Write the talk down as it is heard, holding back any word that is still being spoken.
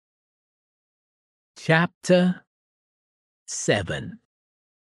Chapter 7.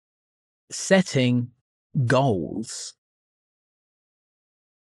 Setting Goals.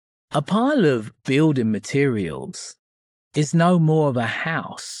 A pile of building materials is no more of a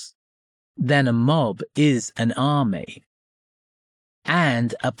house than a mob is an army,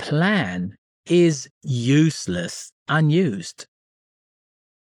 and a plan is useless unused.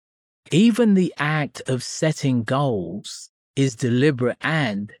 Even the act of setting goals is deliberate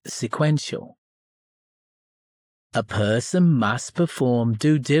and sequential. A person must perform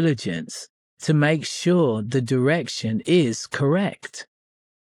due diligence to make sure the direction is correct.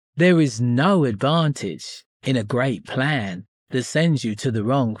 There is no advantage in a great plan that sends you to the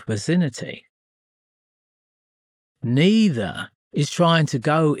wrong vicinity. Neither is trying to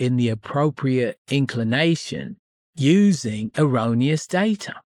go in the appropriate inclination using erroneous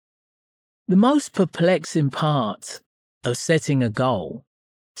data. The most perplexing part of setting a goal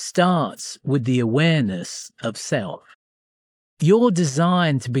starts with the awareness of self. You're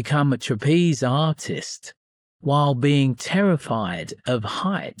designed to become a trapeze artist while being terrified of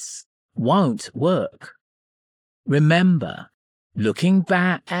heights won't work. Remember, looking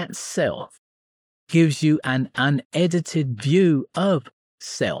back at self gives you an unedited view of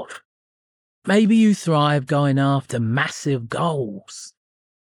self. Maybe you thrive going after massive goals.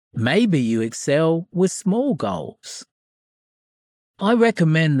 Maybe you excel with small goals. I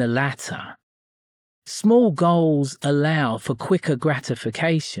recommend the latter. Small goals allow for quicker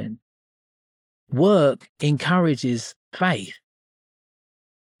gratification. Work encourages faith,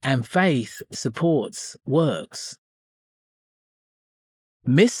 and faith supports works.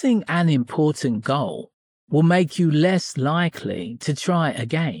 Missing an important goal will make you less likely to try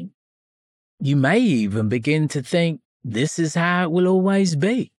again. You may even begin to think this is how it will always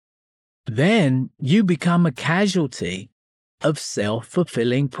be. Then you become a casualty of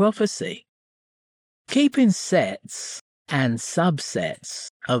self-fulfilling prophecy. Keeping sets and subsets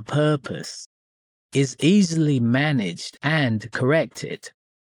of purpose is easily managed and corrected.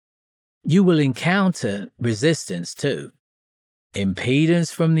 You will encounter resistance too.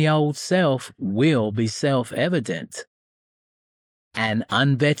 Impedance from the old self will be self-evident. An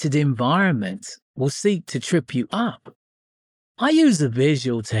unvetted environment will seek to trip you up. I use a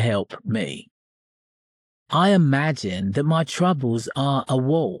visual to help me. I imagine that my troubles are a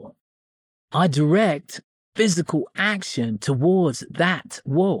wall. I direct physical action towards that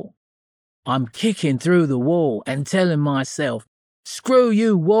wall. I'm kicking through the wall and telling myself, "Screw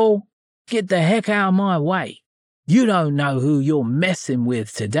you, wall. Get the heck out of my way. You don't know who you're messing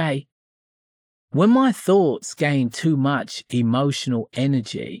with today." When my thoughts gain too much emotional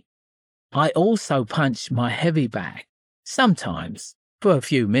energy, I also punch my heavy bag, sometimes for a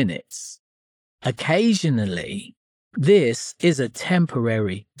few minutes. Occasionally, this is a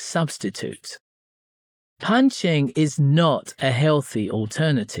temporary substitute. Punching is not a healthy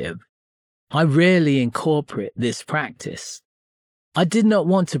alternative. I rarely incorporate this practice. I did not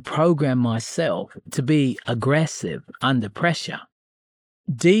want to program myself to be aggressive under pressure.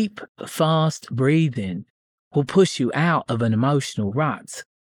 Deep, fast breathing will push you out of an emotional rut,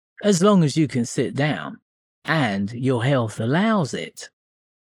 as long as you can sit down and your health allows it.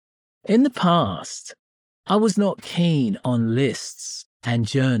 In the past, I was not keen on lists and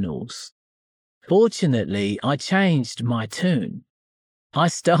journals. Fortunately, I changed my tune. I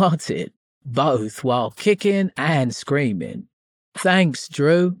started both while kicking and screaming. Thanks,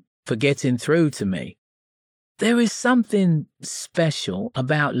 Drew, for getting through to me. There is something special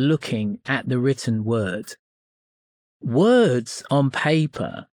about looking at the written word. Words on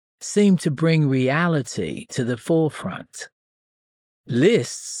paper seem to bring reality to the forefront.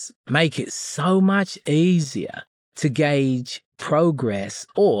 Lists make it so much easier to gauge progress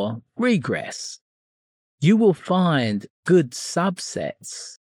or regress. You will find good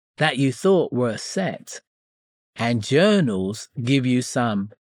subsets that you thought were a set, and journals give you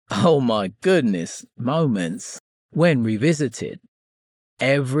some "oh my goodness" moments when revisited.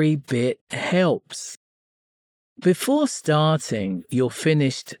 Every bit helps. Before starting your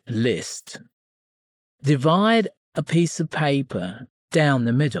finished list, divide a piece of paper down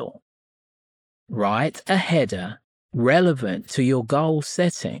the middle. Write a header relevant to your goal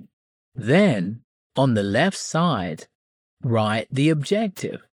setting. Then, on the left side, write the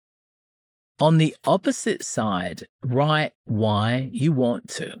objective. On the opposite side, write why you want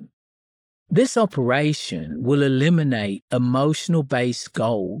to. This operation will eliminate emotional-based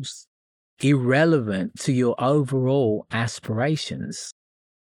goals irrelevant to your overall aspirations.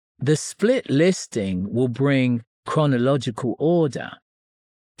 The split listing will bring chronological order.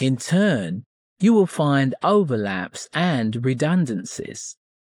 In turn, you will find overlaps and redundancies.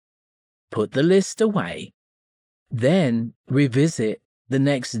 put the list away, then revisit the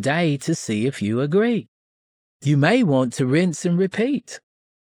next day to see if you agree. You may want to rinse and repeat.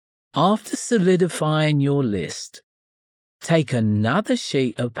 After solidifying your list, take another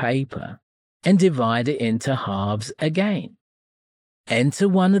sheet of paper and divide it into halves again. Enter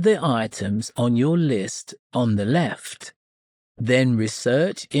one of the items on your list on the left. Then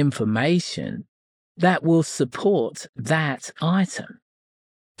research information that will support that item.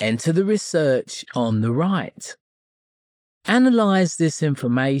 Enter the research on the right. Analyze this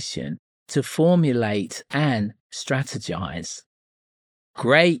information to formulate and strategize.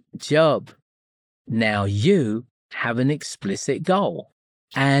 Great job! Now you have an explicit goal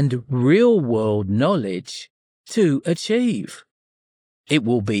and real-world knowledge to achieve. It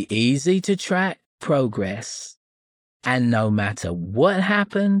will be easy to track progress, and no matter what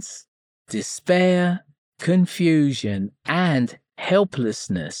happens, despair, confusion, and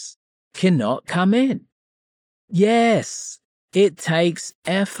helplessness cannot come in. Yes, it takes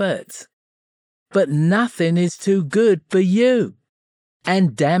effort, but nothing is too good for you.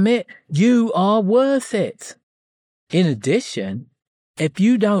 And damn it, you are worth it. In addition, if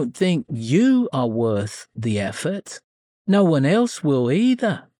you don't think you are worth the effort, no one else will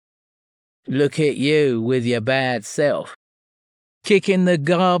either. Look at you with your bad self, kicking the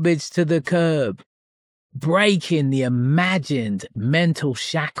garbage to the curb, breaking the imagined mental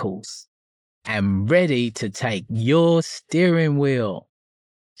shackles, and ready to take your steering wheel.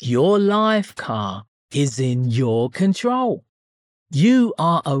 Your life car is in your control. You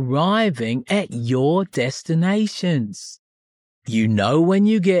are arriving at your destinations. You know when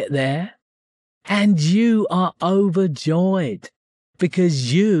you get there, and you are overjoyed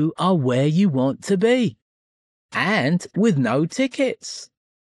because you are where you want to be, and with no tickets.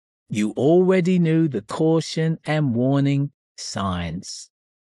 You already knew the caution and warning signs.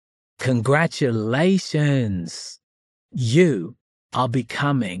 Congratulations! You are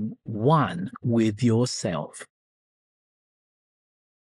becoming one with yourself.